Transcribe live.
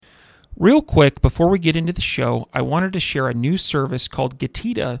Real quick, before we get into the show, I wanted to share a new service called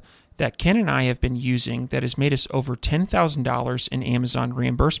Getita that Ken and I have been using that has made us over $10,000 in Amazon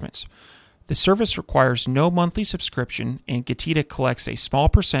reimbursements. The service requires no monthly subscription, and Getita collects a small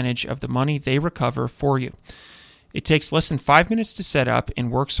percentage of the money they recover for you. It takes less than 5 minutes to set up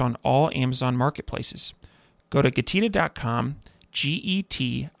and works on all Amazon marketplaces. Go to Getita.com,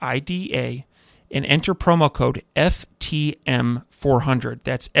 Getida, and enter promo code FTM400.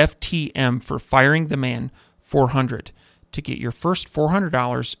 That's FTM for Firing the Man 400 to get your first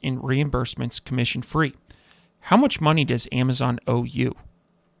 $400 in reimbursements commission free. How much money does Amazon owe you?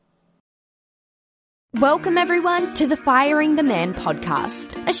 Welcome everyone to the Firing the Man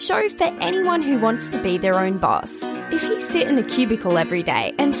podcast, a show for anyone who wants to be their own boss. If you sit in a cubicle every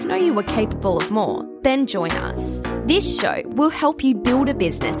day and know you are capable of more, then join us. This show will help you build a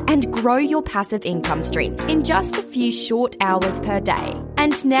business and grow your passive income streams in just a few short hours per day.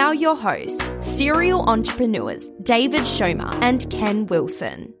 And now your hosts, serial entrepreneurs David Schomer and Ken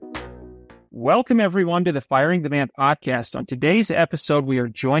Wilson. Welcome, everyone, to the Firing the Man podcast. On today's episode, we are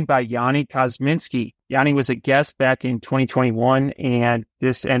joined by Yoni Kozminski. Yoni was a guest back in 2021, and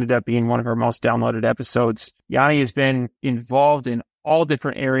this ended up being one of our most downloaded episodes. Yoni has been involved in all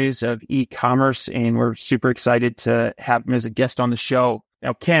different areas of e-commerce, and we're super excited to have him as a guest on the show.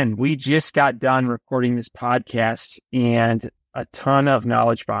 Now, Ken, we just got done recording this podcast, and a ton of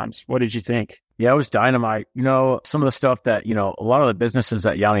knowledge bombs. What did you think? Yeah, it was dynamite. Some of the stuff that, a lot of the businesses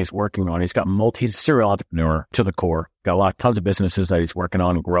that Yoni's working on, he's a serial entrepreneur to the core. Got tons of businesses that he's working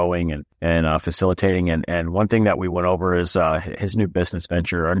on, growing and facilitating. And one thing that we went over is his new business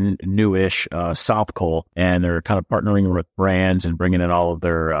venture, a newish South Cole, and they're kind of partnering with brands and bringing in all of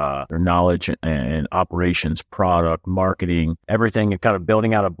their knowledge and operations, product, marketing, everything, and kind of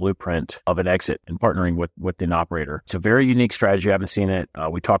building out a blueprint of an exit and partnering with an operator. It's a very unique strategy. I haven't seen it.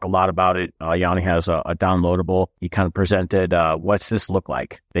 We talk a lot about it. Yoni has a downloadable. He kind of presented what's this look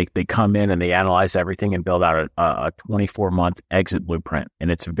like. They come in and they analyze everything and build out a 24-month exit blueprint, and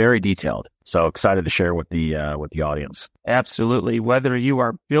it's very detailed. So excited to share with the audience. Absolutely. Whether you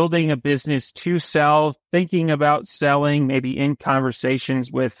are building a business to sell, thinking about selling, maybe in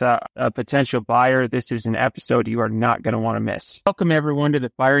conversations with a potential buyer, this is an episode you are not going to want to miss. Welcome, everyone, to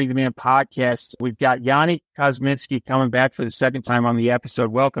the Firing the Man podcast. We've got Yoni Kozminski coming back for the second time on the episode.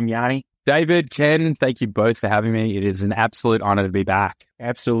 Welcome, Yoni. David, Ken, thank you both for having me. It is an absolute honor to be back.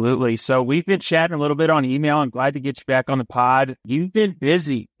 Absolutely. So we've been chatting a little bit on email. I'm glad to get you back on the pod. You've been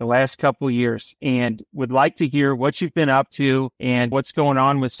busy the last couple of years and would like to hear what you've been up to and what's going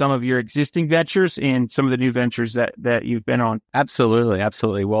on with some of your existing ventures and some of the new ventures that you've been on. Absolutely.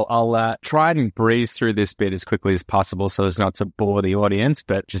 Absolutely. Well, I'll try and breeze through this bit as quickly as possible so as not to bore the audience,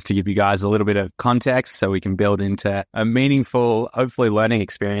 but just to give you guys a little bit of context so we can build into a meaningful, hopefully learning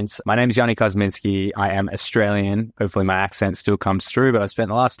experience. My name is Yoni Kozminski. I am Australian. Hopefully my accent still comes through, but I've spent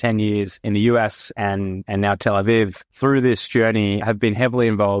the last 10 years in the US and now Tel Aviv. Through this journey, I've been heavily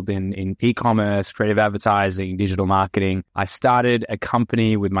involved in e-commerce, creative advertising, digital marketing. I started a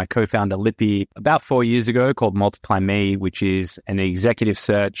company with my co-founder Lippy about 4 years ago called Multiply Me, which is an executive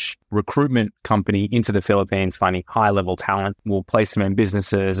search recruitment company into the Philippines, finding high-level talent. We'll place them in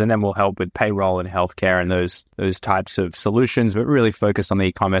businesses and then we'll help with payroll and healthcare and those types of solutions, but really focus on the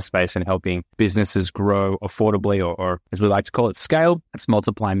e-commerce space and helping businesses grow affordably or as we like to call it, scale. That's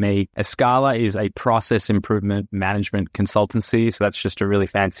Multiply Me. Escala is a process improvement management consultancy. So that's just a really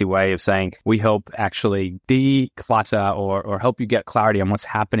fancy way of saying we help actually declutter or help you get clarity on what's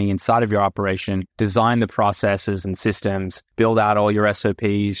happening inside of your operation, design the processes and systems, build out all your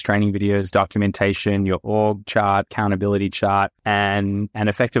SOPs, training videos, documentation, your org chart, accountability chart, and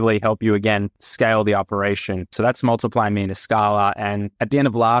effectively help you again scale the operation. So that's Multiply Me and Escala. And at the end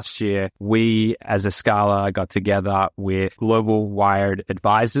of last year, we as Escala got together with Global Wired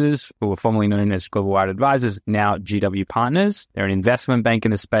Advisors, who were formerly known as Global Wired Advisors, now GW Partners. They're an investment bank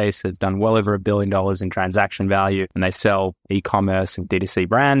in the space. They've done well over $1 billion in transaction value, and they sell e-commerce and D2C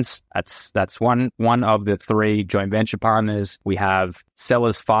brands. That's one of the three joint venture partners. We have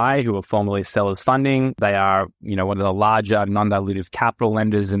Sellers Fi, who are formerly Sellers Funding. They are, one of the larger non-dilutive capital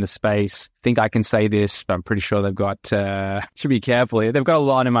lenders in the space. I think I can say this, but I'm pretty sure they've got, should be careful here. They've got a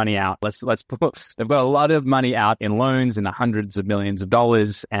lot of money out. They've got a lot of money out in loans in the hundreds of millions of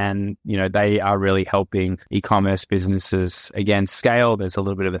dollars. And, they are really helping e-commerce businesses, again, scale. There's a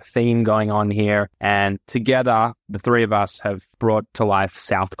little bit of a theme going on here. And together, the three of us have brought to life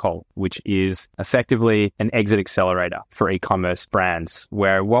South Cole, which is effectively effectively an exit accelerator for e-commerce brands,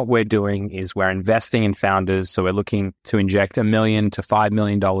 where what we're doing is we're investing in founders. So we're looking to inject $1 million to $5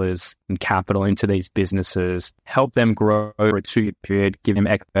 million in capital into these businesses, help them grow over a 2-year period, give them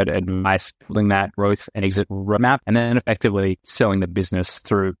expert advice, building that growth and exit roadmap, and then effectively selling the business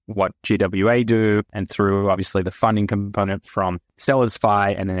through what GWA do and through obviously the funding component from Sellers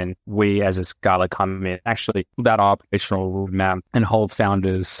Fi, and then we as a Scala come in, actually that operational roadmap and hold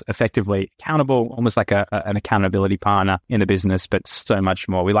founders effectively accountable, almost like an accountability partner in the business, but so much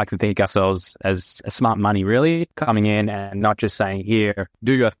more. We like to think ourselves as a smart money, really, coming in and not just saying, here,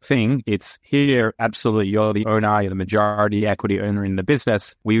 do your thing. It's here, absolutely, you're the owner, you're the majority equity owner in the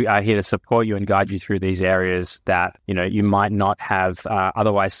business. We are here to support you and guide you through these areas that, you might not have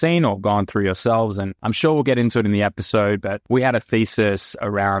otherwise seen or gone through yourselves. And I'm sure we'll get into it in the episode, but we had a thesis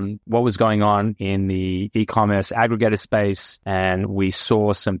around what was going on in the e-commerce aggregator space, and we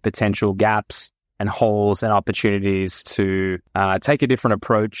saw some potential gaps and holes and opportunities to take a different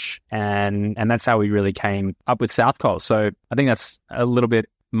approach, and that's how we really came up with South Col. So I think that's a little bit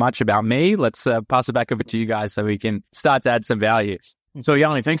much about me. Let's pass it back over to you guys so we can start to add some value. So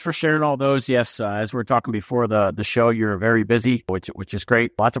Yoni, thanks for sharing all those. Yes, as we were talking before the show, you're very busy, which is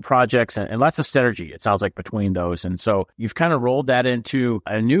great. Lots of projects and lots of synergy, it sounds like, between those. And so you've kind of rolled that into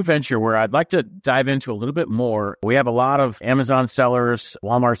a new venture where I'd like to dive into a little bit more. We have a lot of Amazon sellers,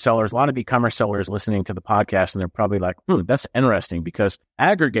 Walmart sellers, a lot of e-commerce sellers listening to the podcast, and they're probably like, that's interesting, because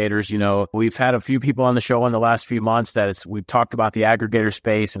aggregators, we've had a few people on the show in the last few months that we've talked about the aggregator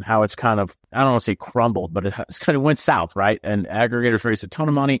space and how it's kind of, I don't want to say crumbled, but it's kind of went south, right? And aggregators raised a ton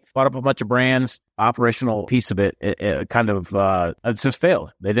of money, bought up a bunch of brands. Operational piece of it kind of it's just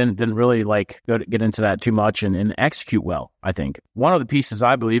failed. They didn't really get into that too much and execute well. I think one of the pieces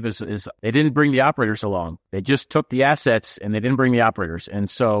I believe is they didn't bring the operators along. They just took the assets and they didn't bring the operators. And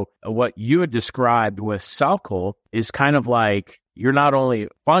so what you had described with South Col is kind of like, you're not only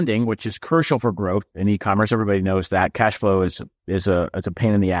funding, which is crucial for growth in e-commerce. Everybody knows that cash flow is a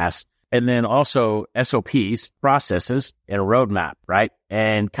pain in the ass. And then also SOPs, processes, and a roadmap, right?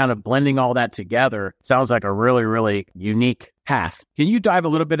 And kind of blending all that together sounds like a really, really unique path. Can you dive a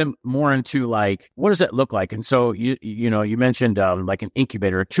little bit more into what does it look like? And so you mentioned like an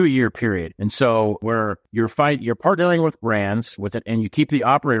incubator, a 2-year period. And so where you're partnering with brands with it, and you keep the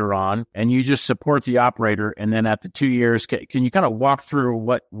operator on, and you just support the operator. And then after 2 years, can you kind of walk through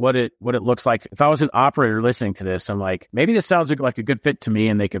what it looks like? If I was an operator listening to this, I'm like, maybe this sounds like a good fit to me,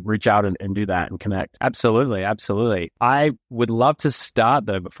 and they could reach out and do that and connect. Absolutely. I would love to start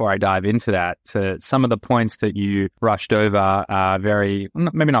though, before I dive into that, to some of the points that you brushed over very,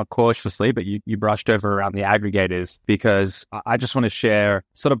 maybe not cautiously, but you brushed over around the aggregators, because I just want to share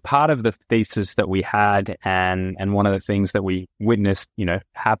sort of part of the thesis that we had and one of the things that we witnessed,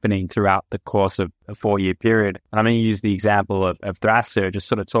 happening throughout the course of a 4-year period. And I'm going to use the example of Thrasher, just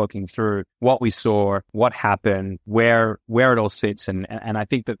sort of talking through what we saw, what happened, where it all sits. And I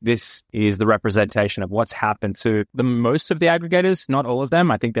think that this is the representation of what's happened to the most of the aggregators, not all of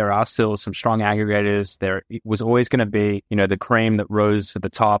them. I think there are still some strong aggregators. There was always going to be, the cream that rose to the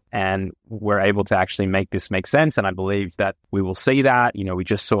top, and we're able to actually make this make sense. And I believe that we will see that. We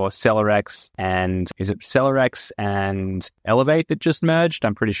just saw SellerX and Elevate that just merged.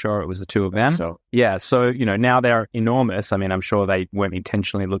 I'm pretty sure it was the two of them. So now they're enormous. I mean, I'm sure they weren't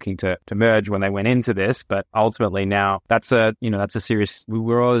intentionally looking to merge when they went into this, but ultimately now that's a serious, we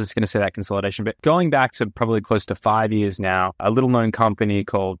were always going to say that consolidation. But going back to probably close to 5 years now, a little known company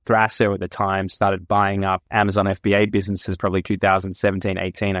called Thrasher at the time started buying up Amazon FBA businesses, probably 2017,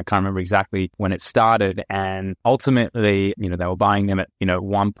 18. I can't remember exactly when it started. And ultimately, they were buying them at,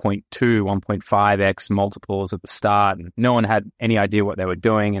 1.2, 1.5x multiples at the start. And no one had any idea what they were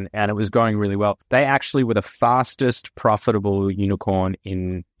doing. And it was going really well. They actually were the fastest profitable unicorn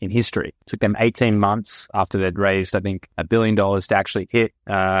in history. It took them 18 months after they'd raised, I think, $1 billion to actually hit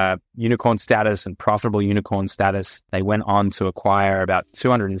unicorn status and profitable unicorn status. They went on to acquire about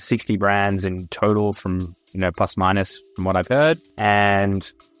 260 brands in total from, plus minus from what I've heard. And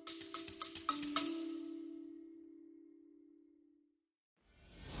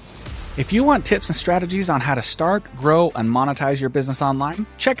if you want tips and strategies on how to start, grow, and monetize your business online,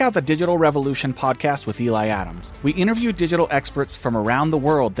 check out the Digital Revolution podcast with Eli Adams. We interview digital experts from around the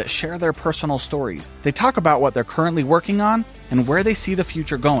world that share their personal stories. They talk about what they're currently working on and where they see the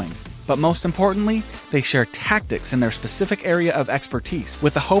future going. But most importantly, they share tactics in their specific area of expertise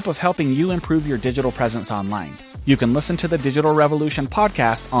with the hope of helping you improve your digital presence online. You can listen to the Digital Revolution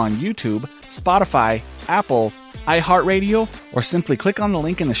podcast on YouTube, Spotify, Apple, iHeartRadio, or simply click on the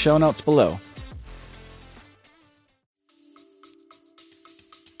link in the show notes below.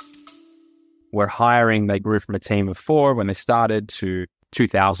 were hiring. They grew from a team of 4 when they started to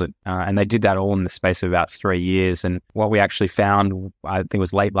 2,000. And they did that all in the space of about 3 years. And what we actually found, I think it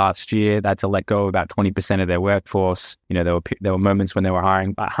was late last year, they had to let go of about 20% of their workforce. There were moments when they were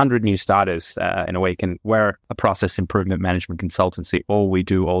hiring 100 new starters in a week. And we're a process improvement management consultancy. All we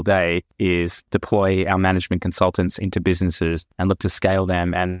do all day is deploy our management consultants into businesses and look to scale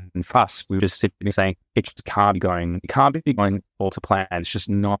them. And for us, we were just sitting there saying, it just can't be going all to plan. It's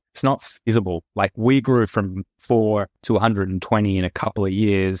not feasible. Like, we grew from 4 to 120 in a couple of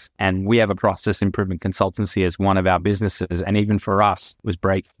years, and we have a process improvement consultancy as one of our businesses. And even for us, it was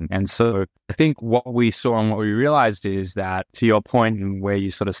breaking. And so I think what we saw and what we realized is that, to your point and where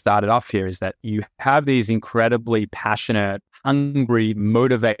you sort of started off here, is that you have these incredibly passionate, hungry,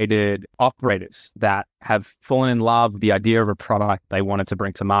 motivated operators that have fallen in love with the idea of a product they wanted to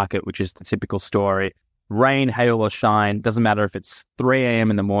bring to market, which is the typical story. Rain, hail, or shine, doesn't matter if it's 3 a.m.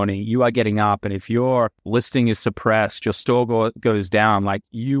 in the morning, you are getting up. And if your listing is suppressed, your store goes down, like,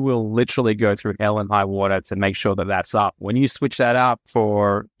 you will literally go through hell and high water to make sure that that's up. When you switch that up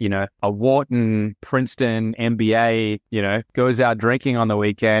for, a Wharton, Princeton, MBA, goes out drinking on the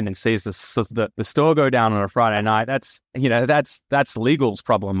weekend and sees the store go down on a Friday night, that's legal's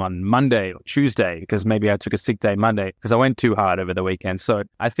problem on Monday or Tuesday, because maybe I took a sick day Monday because I went too hard over the weekend. So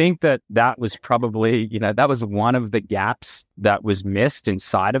I think that was probably, that was one of the gaps that was missed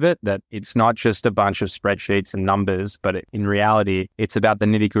inside of it, that it's not just a bunch of spreadsheets and numbers, but in reality, it's about the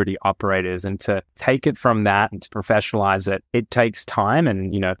nitty gritty operators. And to take it from that and to professionalize it, it takes time.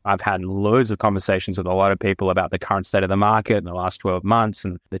 And, I've had loads of conversations with a lot of people about the current state of the market in the last 12 months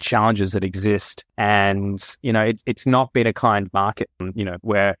and the challenges that exist. And, it's not been a kind market.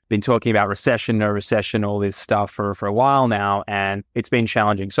 We've been talking about recession, no recession, all this stuff for a while now, and it's been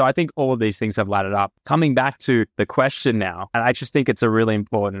challenging. So I think all of these things have laddered up. Coming back to the question now, and I just think it's a really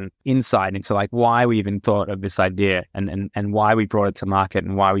important insight into like why we even thought of this idea and why we brought it to market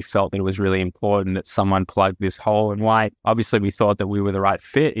and why we felt that it was really important that someone plugged this hole, and why obviously we thought that we were the right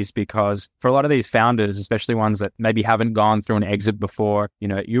fit is because for a lot of these founders, especially ones that maybe haven't gone through an exit before,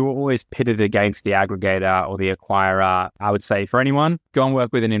 you were always pitted against the aggregator or the acquirer. I would say for anyone, go and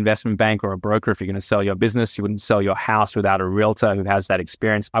work with an investment bank or a broker if you're going to sell your business. You wouldn't sell your house without a realtor who has that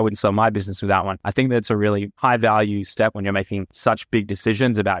experience. I wouldn't sell my business without one. I think that's a really high value step when you're making such big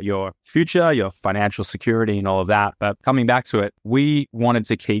decisions about your future, your financial security and all of that. But coming back to it, we wanted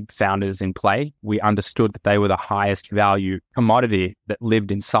to keep founders in play. We understood that they were the highest value commodity that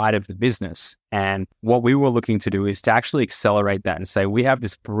lived inside of the business. And what we were looking to do is to actually accelerate that and say, we have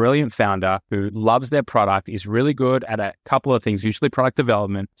this brilliant founder who loves their product, is really good at a couple of things, usually product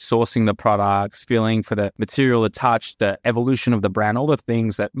development, sourcing the products, feeling for the material, the touch, the evolution of the brand, all the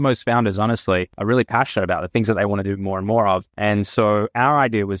things that most founders, honestly, are really passionate about, the things that they want to do more and more of. And so our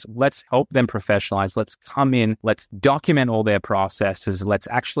idea was, let's help them professionalize. Let's come in, let's document all their processes. Let's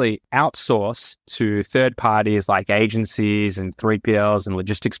actually outsource to third parties like agencies and 3PLs and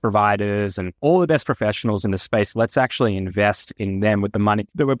logistics providers and all the best professionals in the space. Let's actually invest in them with the money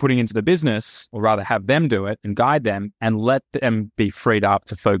that we're putting into the business, or rather have them do it and guide them and let them be freed up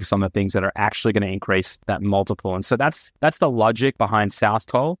to focus on the things that are actually going to increase that multiple. And so that's the logic behind South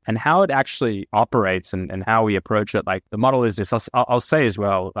Cole and how it actually operates and how we approach it. Like, the model is this. I'll say as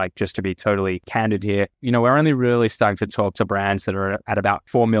well, like, just to be totally candid here, we're only really starting to talk to brands that are at about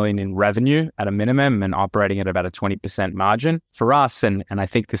 4 million in revenue at a minimum and operating at about a 20% margin. For us, and I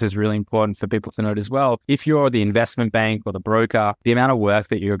think this is really important for people to note as well, if you're the investment bank or the broker, the amount of work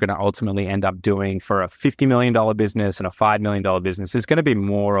that you're going to ultimately end up doing for a $50 million business and a $5 million business is going to be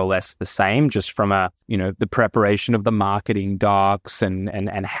more or less the same, just from the preparation of the marketing docs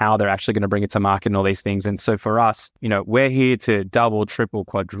and how they're actually going to bring it to market and all these things. And so for us, we're here to double, triple,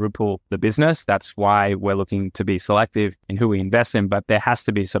 quadruple the business. That's why we're looking to be selective in who we invest in. But there has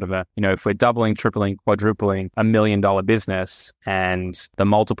to be sort of if we're doubling, tripling, quadrupling $1 million business and the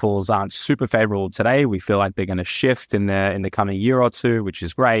multiples aren't super favorable today, we feel like they're going to shift in the coming year or two, which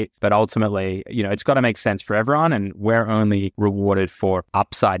is great. But ultimately, it's got to make sense for everyone, and we're only rewarded for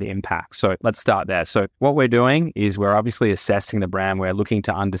upside impact. So let's start there. So what we're doing is we're obviously assessing the brand. We're looking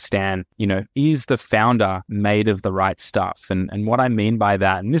to understand, is the founder made of the right stuff? And what I mean by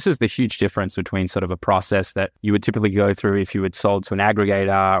that, and this is the huge difference between sort of a process that you would typically go through if you had sold to an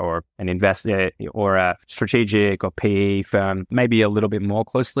aggregator or an investor or a strategic or PE firm, maybe a little bit more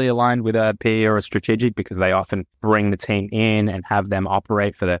closely aligned with a PE or a strategic, because they often bring the team in and have them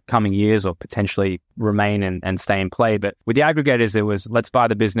operate for the coming years or potentially remain and stay in play. But with the aggregators, it was, let's buy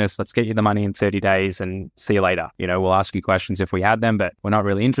the business, let's get you the money in 30 days and see you later. We'll ask you questions if we had them, but we're not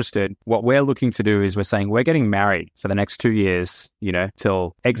really interested. What we're looking to do is we're saying we're getting married for the next 2 years,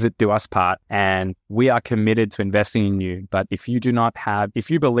 till exit do us part. And we are committed to investing in you. But if you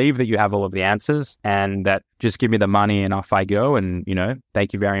believe that you have all of the answers and that just give me the money and off I go and,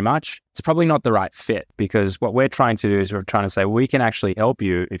 thank you very much, it's probably not the right fit, because what we're trying to do is we're trying to say, we can actually help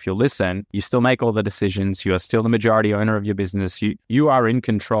you if you listen. You still make all the decisions. You are still the majority owner of your business. You are in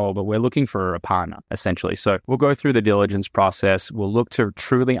control, but we're looking for a partner, essentially. So we'll go through the diligence process. We'll look to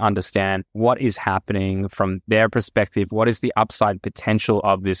truly understand what is happening from their perspective. What is the upside potential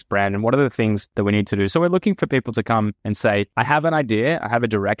of this brand? And what are the things that we need to do? So we're looking for people to come and say, I have an idea. I have a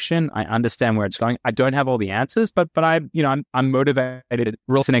direction. I understand where it's going. I don't have all the answers, but I'm motivated.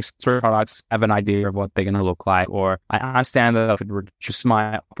 Real next products, have an idea of what they're going to look like, or I understand that I could reduce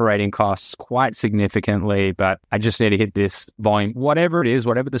my operating costs quite significantly, but I just need to hit this volume. Whatever it is,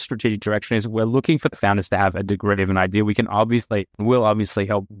 whatever the strategic direction is, we're looking for the founders to have a degree of an idea. We'll obviously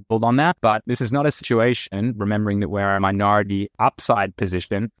help build on that, but this is not a situation, remembering that we're a minority upside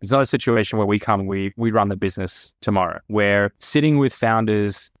position. It's not a situation where we run the business tomorrow. We're sitting with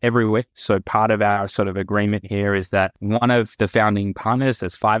founders every week. So part of our sort of agreement here is that one of the founding partners,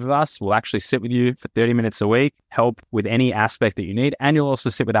 there's 5 of us, will actually sit with you for 30 minutes a week, help with any aspect that you need. And you'll also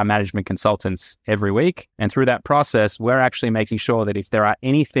sit with our management consultants every week. And through that process, we're actually making sure that if there are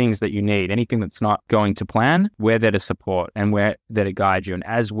any things that you need, anything that's not going to plan, we're there to support and we're there to guide you. And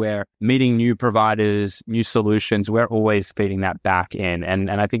as we're meeting new providers, new solutions, we're always feeding that back in. And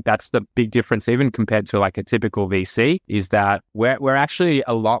I think that's the big difference, even compared to like a typical VC, is that we're actually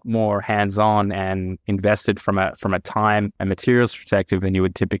a lot more hands-on and invested from a time and materials perspective than you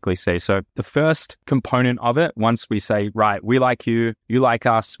would typically see. So the first component of it, once we say, right, we like you, you like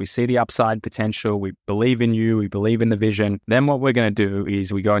us, we see the upside potential, we believe in you, we believe in the vision, then what we're going to do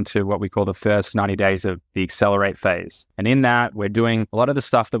is we go into what we call the first 90 days of the accelerate phase. And in that, we're doing a lot of the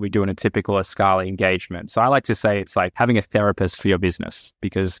stuff that we do in a typical Escala engagement. So I like to say it's like having a therapist for your business,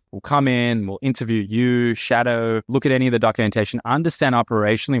 because we'll come in, we'll interview you, shadow, look at any of the documentation, understand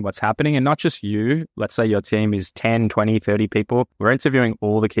operationally what's happening, and not just you. Let's say your team is 10, 20, 30 people. We're interviewing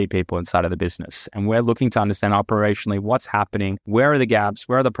all the key people inside of the business, and we're looking to understand operationally what's happening, where are the gaps,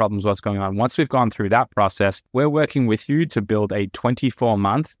 where are the problems, what's going on. Once we've gone through that process, we're working with you to build a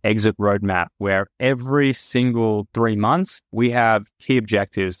 24-month exit roadmap where every single 3 months we have key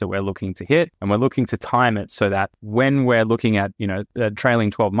objectives that we're looking to hit, and we're looking to time it so that when we're looking at the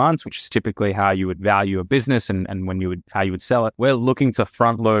trailing 12 months, which is typically how you would value a business and how you would sell it, we're looking to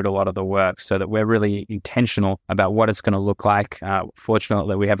front load a lot of the work so that we're really intentional about what it's going to look like.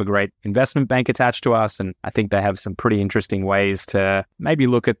 Fortunately, we have a great investment bank attached to us, and I think they have some pretty interesting ways to maybe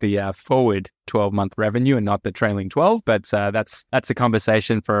look at the forward 12-month revenue and not the trailing 12, but that's a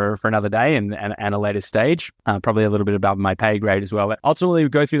conversation for another day and a later stage, probably a little bit above my pay grade as well. But ultimately, we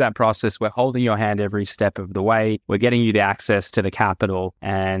go through that process. We're holding your hand every step of the way. We're getting you the access to the capital,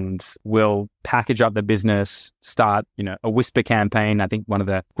 and we'll package up the business, start a whisper campaign. I think one of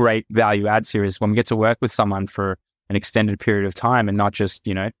the great value adds here is when we get to work with someone for an extended period of time and not just,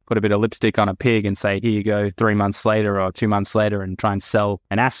 put a bit of lipstick on a pig and say, here you go 3 months later or 2 months later and try and sell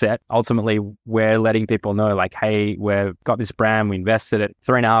an asset. Ultimately, we're letting people know like, hey, we've got this brand, we invested at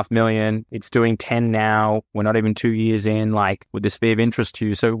 $3.5 million. It's doing 10 now. We're not even 2 years in. Like, would this be of interest to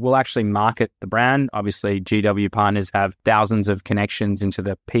you? So we'll actually market the brand. Obviously, GW partners have thousands of connections into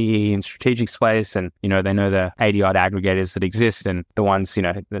the PE and strategic space. And, they know the 80 odd aggregators that exist and the ones,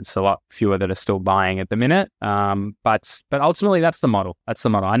 that's a lot fewer that are still buying at the minute. But ultimately, that's the model.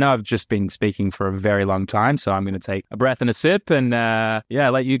 I know I've just been speaking for a very long time, so I'm going to take a breath and a sip and,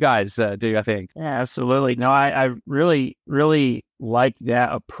 let you guys do your thing. Yeah, absolutely. No, I really, really like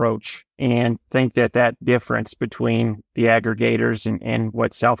that approach and think that difference between the aggregators and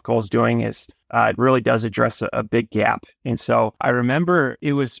what South Cole's doing is it really does address a big gap. And so I remember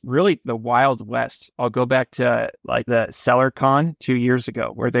it was really the Wild West. I'll go back to like the SellerCon 2 years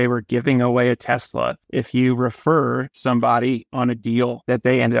ago where they were giving away a Tesla if you refer somebody on a deal that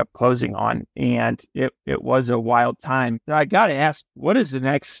they ended up closing on. And it was a wild time. So I got to ask, what is the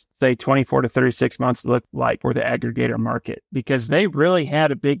next, say, 24 to 36 months look like for the aggregator market? Because they really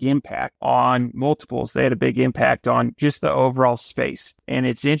had a big impact on multiples. They had a big impact on just the overall space. And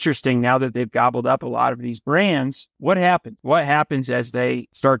it's interesting now that they've gobbled up a lot of these brands. What happens? What happens as they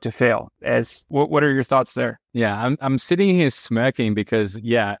start to fail? What are your thoughts there? Yeah, I'm sitting here smirking because,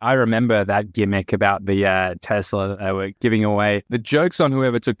 yeah, I remember that gimmick about the Tesla they were giving away. The joke's on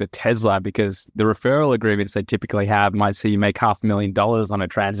whoever took the Tesla, because the referral agreements they typically have might see you make $500,000 on a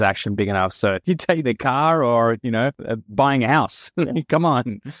transaction big enough. So you take the car or, buying a house. Come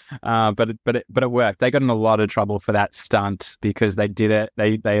on. But it worked. They got in a lot of trouble for that stunt because they did it.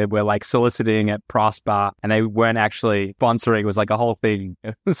 They were like soliciting at Prosper and they weren't actually sponsoring. It was like a whole thing.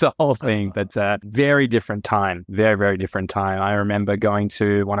 It was a whole thing, but very different time. Very, very different time. I remember going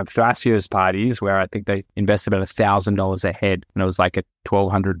to one of Thrasio's parties where I think they invested about $1,000 a head, and it was like a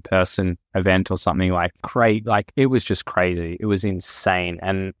 1,200 person event or something like crazy. Like it was just crazy. It was insane.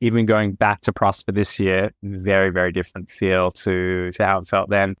 And even going back to Prosper this year, very, very different feel to how it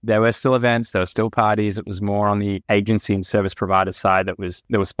felt then. There were still events, there were still parties. It was more on the agency and service provider side that was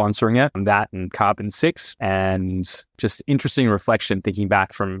sponsoring it. That and Carbon 6, and just interesting reflection thinking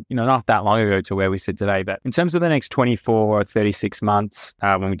back from, not that long ago to where we sit today. But in terms of the next 24 or 36 months,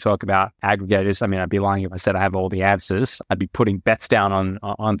 when we talk about aggregators, I mean, I'd be lying if I said I have all the answers. I'd be putting bets down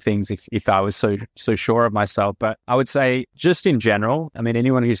on things if I was so sure of myself. But I would say just in general, I mean,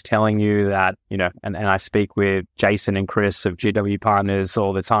 anyone who's telling you that, and I speak with Jason and Chris of GW Partners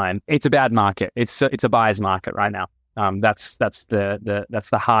all the time, it's a bad market. It's a buyer's market right now. That's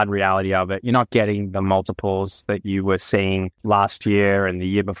the hard reality of it. You're not getting the multiples that you were seeing last year and the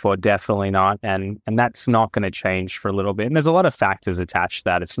year before, definitely not. And that's not going to change for a little bit. And there's a lot of factors attached to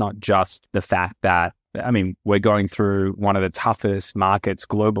that. It's not just the fact that, I mean, we're going through one of the toughest markets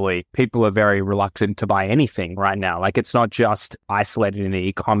globally. People are very reluctant to buy anything right now. Like, it's not just isolated in the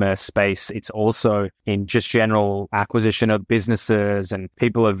e-commerce space. It's also in just general acquisition of businesses, and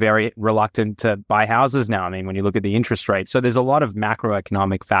people are very reluctant to buy houses now. I mean, when you look at the interest rate. So there's a lot of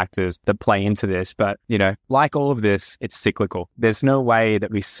macroeconomic factors that play into this. But, like all of this, it's cyclical. There's no way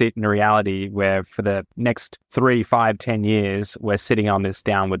that we sit in a reality where for the next 3, 5, 10 years, we're sitting on this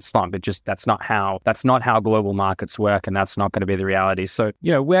downward slump. That's not how global markets work, and that's not going to be the reality. So,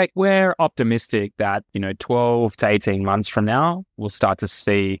 we're optimistic that, 12 to 18 months from now, we'll start to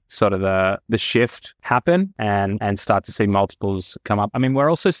see sort of the shift happen and start to see multiples come up. I mean, we're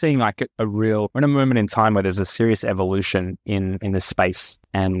also seeing like we're in a moment in time where there's a serious evolution in the space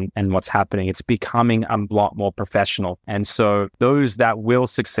and what's happening. It's becoming a lot more professional. And so those that will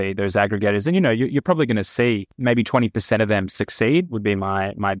succeed, those aggregators, and, you're probably going to see maybe 20% of them succeed would be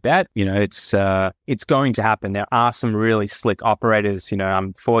my bet. It's going to happen. There are some really slick operators.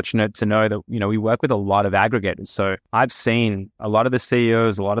 I'm fortunate to know that, we work with a lot of aggregators. So I've seen a lot of the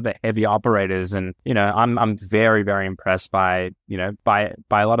CEOs, a lot of the heavy operators, and, I'm very, very impressed by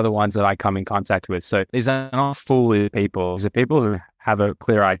a lot of the ones that I come in contact with. So these are not foolish people. These are people who have a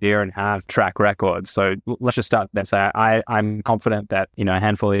clear idea and have track records. So let's just start there. So I'm confident that, a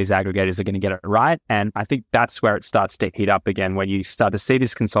handful of these aggregators are going to get it right. And I think that's where it starts to heat up again, when you start to see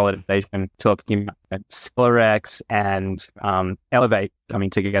this consolidation, talking about SellerX and Elevate coming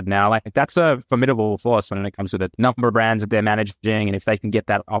together now. Like, that's a formidable force when it comes to the number of brands that they're managing. And if they can get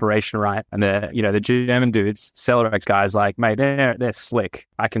that operation right, and the German dudes, SellerX guys, like, mate, they're slick.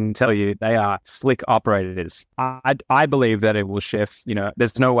 I can tell you, they are slick operators. I believe that it will shift.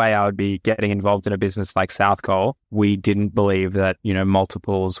 There's no way I would be getting involved in a business like South Cole. We didn't believe that,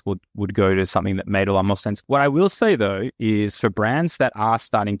 multiples would go to something that made a lot more sense. What I will say though, is for brands that are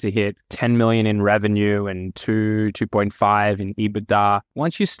starting to hit 10 million in revenue and 2.5 in EBITDA,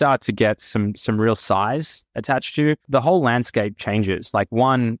 once you start to get some real size attached to you, the whole landscape changes. Like,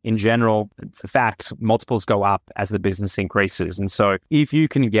 one, in general, it's a fact, multiples go up as the business increases. And so if you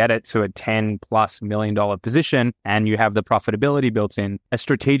can get it to a $10+ million position and you have the profitability built in, a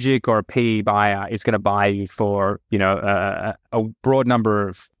strategic or a PE buyer is going to buy you for, a broad number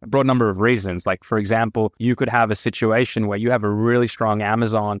of reasons. Like, for example, you could have a situation where you have a really strong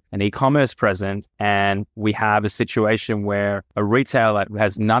Amazon and e-commerce presence, and we have a situation where a retailer who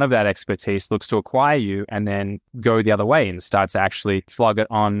has none of that expertise looks to acquire you and then go the other way and start to actually flog it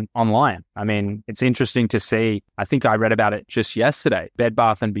online. I mean, it's interesting to see. I think I read about it just yesterday. Bed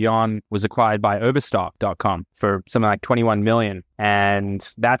Bath & Beyond was acquired by Overstock.com for something like 21 million. And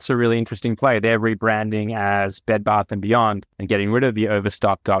that's a really interesting play. They're rebranding as Bed Bath & Beyond and getting rid of the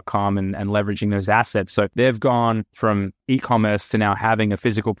Overstock.com and leveraging those assets. So they've gone from e-commerce to now having a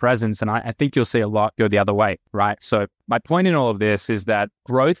physical presence. And I think you'll see a lot go the other way, right? So my point in all of this is that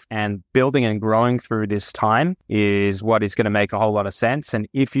growth and building and growing through this time is what is going to make a whole lot of sense. And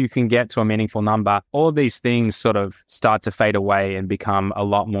if you can get to a meaningful number, all of these things sort of start to fade away and become a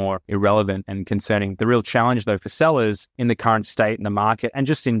lot more irrelevant and concerning. The real challenge, though, for sellers in the current state in the market and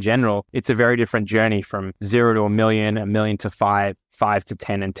just in general, it's a very different journey from 0 to 1 million, 1 million to 5, 5 to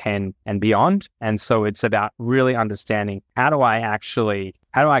 10 and 10 and beyond. And so it's about really understanding how do I actually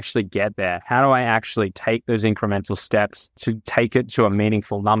get there? How do I actually take those incremental steps to take it to a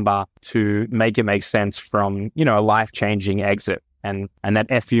meaningful number to make it make sense from, a life-changing exit and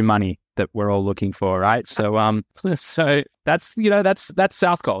that FU money that we're all looking for, right? So so that's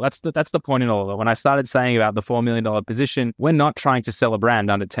South Goal. That's the point in all of it. When I started saying about the $4 million position, we're not trying to sell a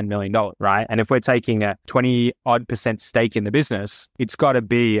brand under $10 million, right? And if we're taking a 20% stake in the business, it's got to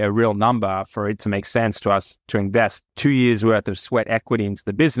be a real number for it to make sense to us to invest 2 years worth of sweat equity into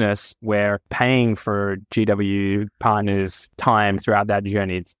the business. We're paying for GW partners' time throughout that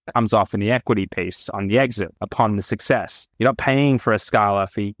journey. It comes off in the equity piece on the exit upon the success. You're not paying for a scala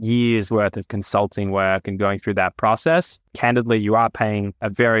for years worth of consulting work and going through that process. Candidly, you are paying a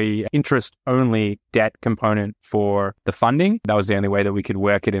very interest-only debt component for the funding. That was the only way that we could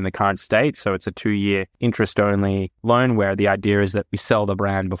work it in the current state. So it's a 2-year interest-only loan where the idea is that we sell the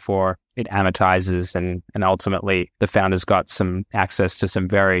brand before it amortizes and ultimately the founders got some access to some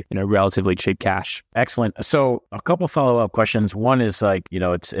very, relatively cheap cash. Excellent. So a couple follow-up questions. One is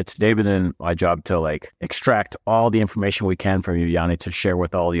it's David and my job to extract all the information we can from you, Yoni, to share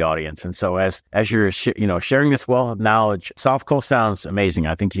with all the audience. And so as you're sharing this wealth of knowledge, South Goal sounds amazing.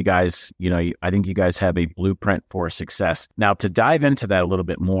 I think you guys, have a blueprint for success. Now to dive into that a little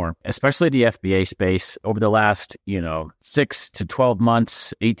bit more, especially the FBA space over the last, 6 to 12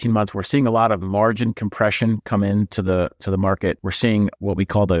 months, 18 months, we're seeing a lot of margin compression come into the market. We're seeing what we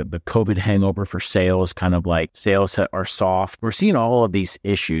call the COVID hangover for sales, kind of like sales are soft. We're seeing all of these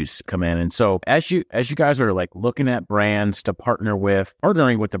issues come in. And so as you guys are looking at brands to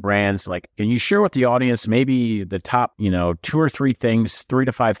partnering with the brands, can you share with the audience maybe the top, 2 or 3 things, 3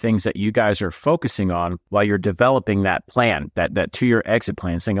 to 5 things that you guys are focusing on while you're developing that plan, that 2-year exit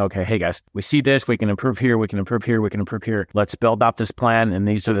plan, saying, okay, hey guys, we see this, we can improve here, we can improve here, we can improve here. Let's build up this plan. And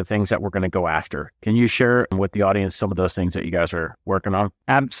these are the things that we're going to go after. Can you share with the audience some of those things that you guys are working on?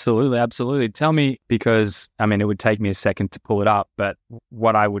 Absolutely. Tell me, because it would take me a second to pull it up, but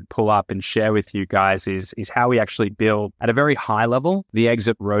what I would pull up and share with you guys is how we actually build at a very high level the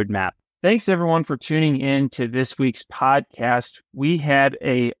exit roadmap. Thanks everyone for tuning in to this week's podcast. We had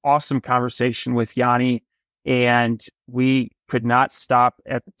an awesome conversation with Yoni and we could not stop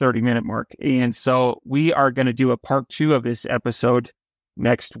at the 30-minute mark. And so we are going to do a part 2 of this episode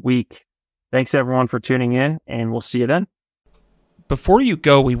next week. Thanks everyone for tuning in, and we'll see you then. Before you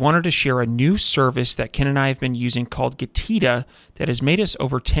go, we wanted to share a new service that Ken and I have been using called Getita that has made us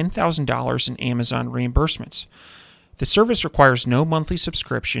over $10,000 in Amazon reimbursements. The service requires no monthly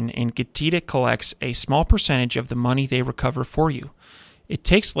subscription, and Getita collects a small percentage of the money they recover for you. It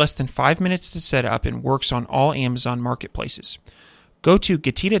takes less than 5 minutes to set up and works on all Amazon marketplaces. Go to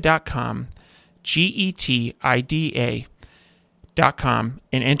Getita.com, Getida.com,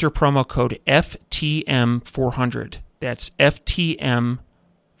 and enter promo code FTM400. That's FTM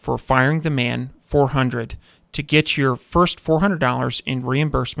for Firing the Man 400 to get your first $400 in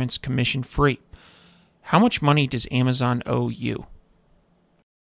reimbursements commission free. How much money does Amazon owe you?